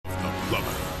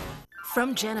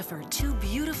From Jennifer, two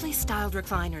beautifully styled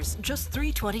recliners, just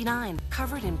 $329,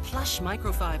 covered in plush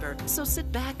microfiber. So sit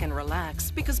back and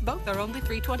relax, because both are only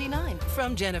 $329.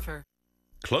 From Jennifer.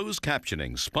 Closed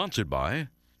captioning sponsored by...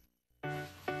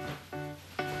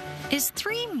 Is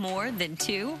 3 more than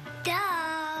 2?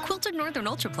 Duh! Quilted Northern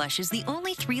Ultra Plush is the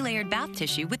only 3-layered bath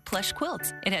tissue with plush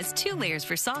quilts. It has 2 layers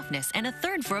for softness and a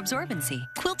 3rd for absorbency.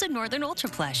 Quilted Northern Ultra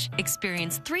Plush.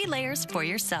 Experience 3 layers for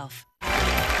yourself.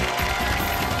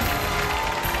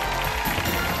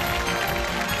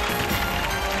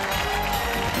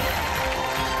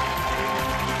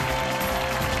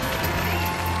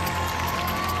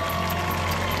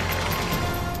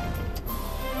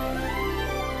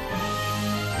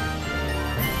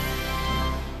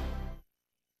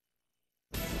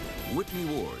 Whitney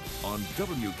Ward on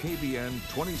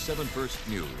WKBN 27 First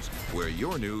News, where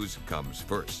your news comes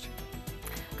first.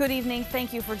 Good evening.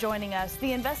 Thank you for joining us.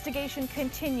 The investigation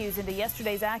continues into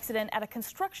yesterday's accident at a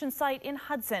construction site in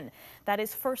Hudson. That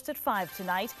is first at 5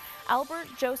 tonight. Albert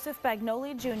Joseph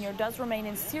Bagnoli Jr. does remain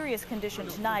in serious condition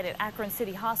tonight at Akron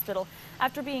City Hospital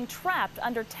after being trapped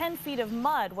under 10 feet of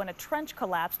mud when a trench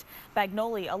collapsed.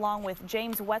 Bagnoli, along with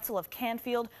James Wetzel of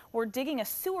Canfield, were digging a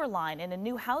sewer line in a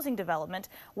new housing development.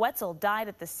 Wetzel died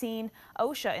at the scene.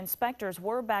 OSHA inspectors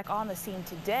were back on the scene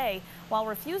today. While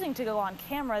refusing to go on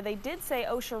camera, they did say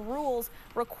OSHA rules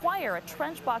require a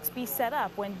trench box be set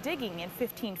up when digging in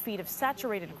 15 feet of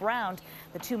saturated ground.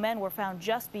 The 2 men were found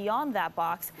just beyond that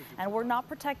box and were not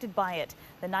protected by it.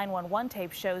 The 911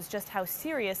 tape shows just how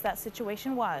serious that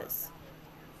situation was.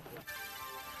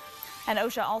 And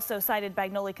OSHA also cited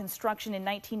Bagnoli Construction in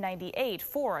 1998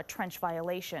 for a trench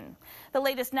violation. The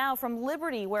latest now from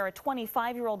Liberty, where a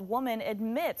 25-year-old woman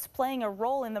admits playing a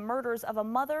role in the murders of a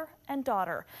mother and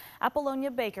daughter.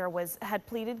 Apollonia Baker had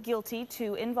pleaded guilty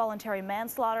to involuntary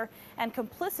manslaughter and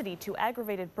complicity to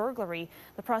aggravated burglary.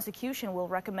 The prosecution will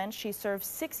recommend she serve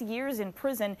 6 years in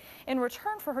prison in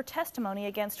return for her testimony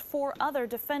against 4 other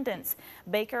defendants.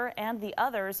 Baker and the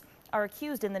others are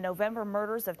accused in the November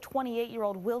murders of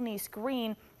 28-year-old Wilnice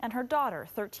Green and her daughter,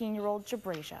 13-year-old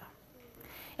Jabrasia.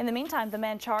 In the meantime, the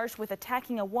man charged with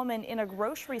attacking a woman in a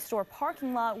grocery store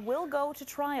parking lot will go to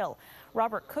trial.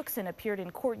 Robert Cookson appeared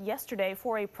in court yesterday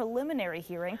for a preliminary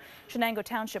hearing. Shenango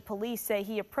Township Police say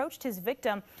he approached his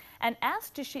victim and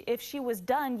asked if she was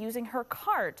done using her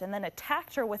cart and then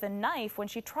attacked her with a knife when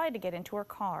she tried to get into her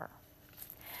car.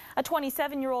 A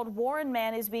 27-year-old Warren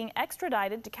man is being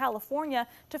extradited to California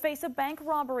to face a bank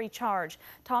robbery charge.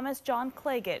 Thomas John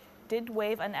Claggett did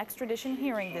waive an extradition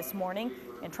hearing this morning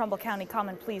in Trumbull County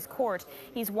Common Pleas Court.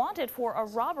 He's wanted for a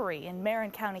robbery in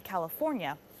Marin County,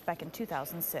 California, back in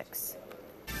 2006.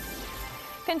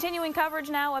 Continuing coverage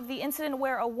now of the incident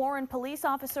where a Warren police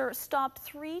officer stopped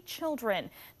 3 children.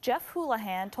 Jeff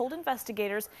Houlihan told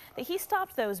investigators that he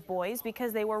stopped those boys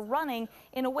because they were running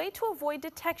in a way to avoid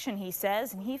detection, he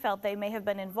says, and he felt they may have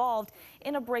been involved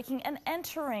in a breaking and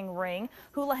entering ring.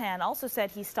 Houlihan also said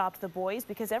he stopped the boys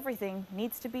because everything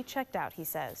needs to be checked out, he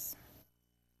says.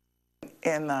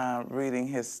 In reading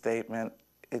his statement,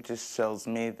 it just shows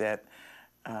me that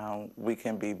we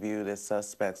can be viewed as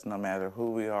suspects no matter who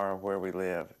we are or where we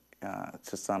live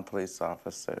to some police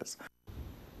officers.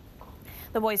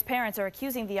 The boys' parents are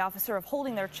accusing the officer of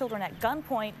holding their children at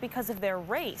gunpoint because of their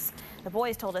race. The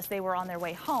boys told us they were on their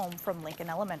way home from Lincoln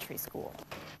Elementary School.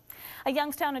 A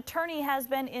Youngstown attorney has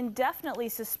been indefinitely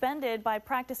suspended by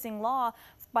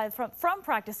from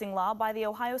practicing law by the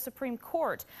Ohio Supreme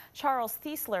Court. Charles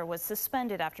Thiesler was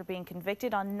suspended after being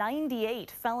convicted on 98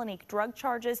 felony drug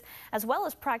charges, as well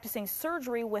as practicing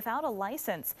surgery without a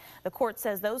license. The court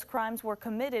says those crimes were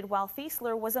committed while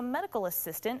Thiesler was a medical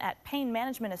assistant at Pain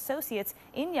Management Associates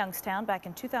in Youngstown back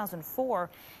in 2004.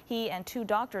 He and 2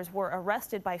 doctors were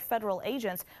arrested by federal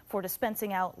agents for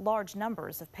dispensing out large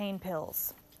numbers of pain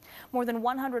pills. More than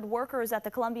 100 workers at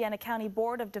the Columbiana County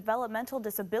Board of Developmental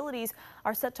Disabilities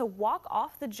are set to walk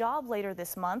off the job later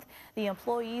this month. The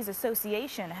Employees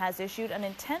Association has issued an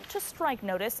intent to strike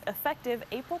notice effective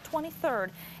April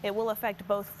 23rd. It will affect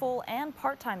both full and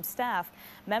part-time staff.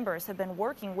 Members have been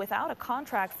working without a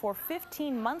contract for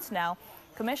 15 months now.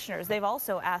 They've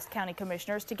also asked county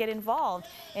commissioners to get involved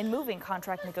in moving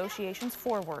contract negotiations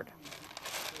forward.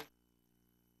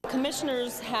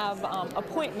 Commissioners have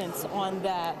appointments on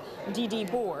that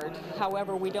DD board.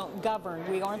 However, we don't govern.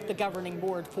 We aren't the governing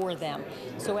board for them.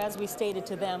 So as we stated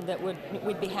to them that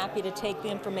we'd be happy to take the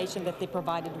information that they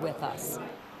provided with us.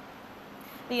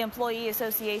 The Employee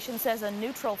Association says a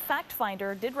neutral fact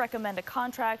finder did recommend a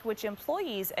contract which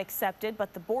employees accepted,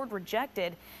 but the board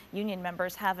rejected. Union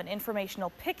members have an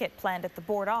informational picket planned at the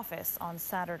board office on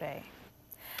Saturday.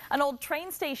 An old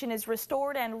train station is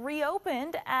restored and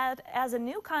reopened as a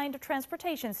new kind of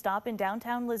transportation stop in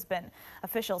downtown Lisbon.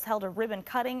 Officials held a ribbon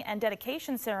cutting and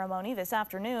dedication ceremony this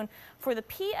afternoon for the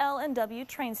PL&W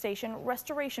train station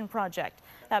restoration project.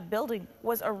 That building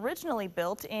was originally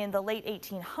built in the late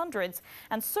 1800s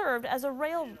and served as a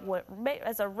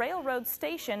railroad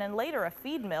station and later a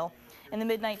feed mill. In the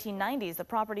mid-1990s, the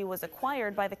property was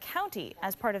acquired by the county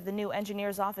as part of the new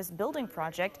engineer's office building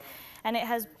project, and it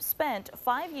has spent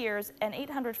 5 years and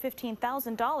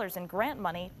 $815,000 in grant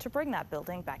money to bring that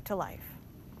building back to life.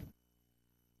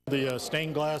 The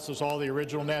stained glass is all the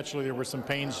original. Naturally, there were some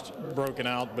panes broken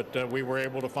out, but we were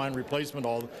able to find replacement.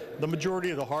 The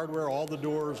majority of the hardware, all the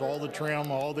doors, all the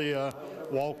trim, all the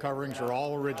wall coverings are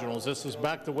all originals. This is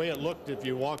back the way it looked if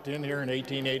you walked in here in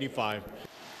 1885.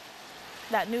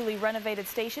 That newly renovated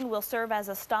station will serve as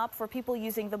a stop for people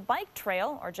using the bike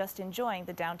trail or just enjoying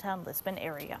the downtown Lisbon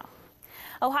area.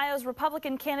 Ohio's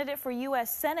Republican candidate for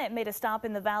U.S. Senate made a stop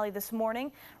in the Valley this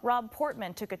morning. Rob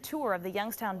Portman took a tour of the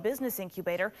Youngstown Business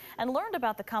Incubator and learned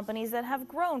about the companies that have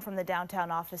grown from the downtown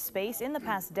office space in the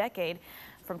past decade.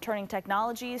 From Turning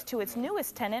Technologies to its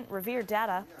newest tenant, Revere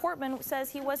Data, Portman says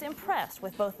he was impressed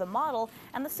with both the model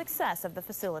and the success of the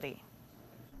facility.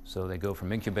 So they go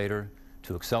from incubator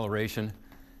to acceleration,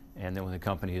 and then when the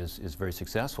company is very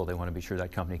successful, they want to be sure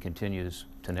that company continues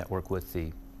to network with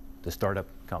the startup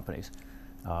companies.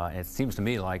 And it seems to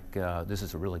me like this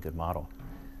is a really good model.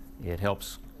 It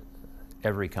helps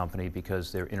every company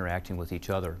because they're interacting with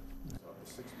each other.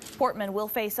 Portman will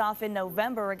face off in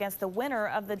November against the winner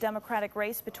of the Democratic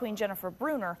race between Jennifer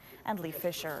Brunner and Lee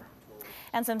Fisher.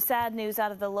 And some sad news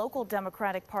out of the local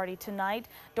Democratic Party tonight.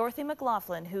 Dorothy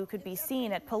McLaughlin, who could be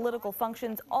seen at political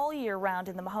functions all year round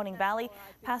in the Mahoning Valley,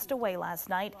 passed away last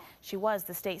night. She was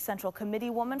the state central committee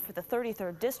woman for the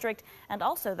 33rd District and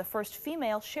also the first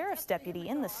female sheriff's deputy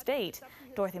in the state.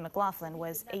 Dorothy McLaughlin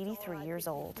was 83 years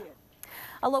old.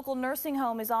 A local nursing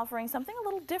home is offering something a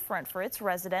little different for its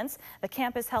residents. The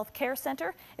Campus Health Care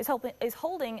Center is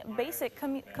holding basic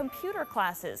computer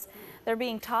classes. They're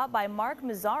being taught by Mark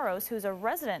Mazzaros, who's a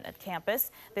resident at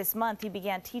campus. This month, he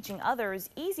began teaching others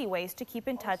easy ways to keep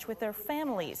in touch with their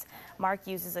families. Mark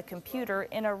uses a computer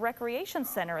in a recreation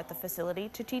center at the facility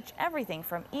to teach everything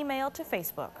from email to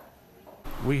Facebook.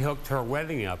 We hooked her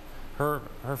wedding up. Her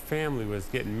family was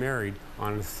getting married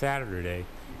on a Saturday,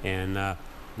 and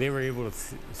they were able to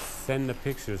send the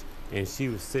pictures, and she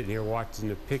was sitting here watching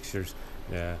the pictures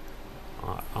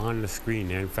on the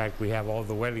screen. And in fact, we have all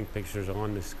the wedding pictures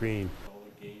on the screen.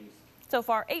 So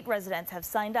far, 8 residents have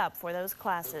signed up for those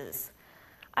classes.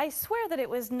 I swear that it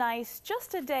was nice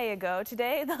just a day ago.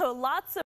 Today, though, lots of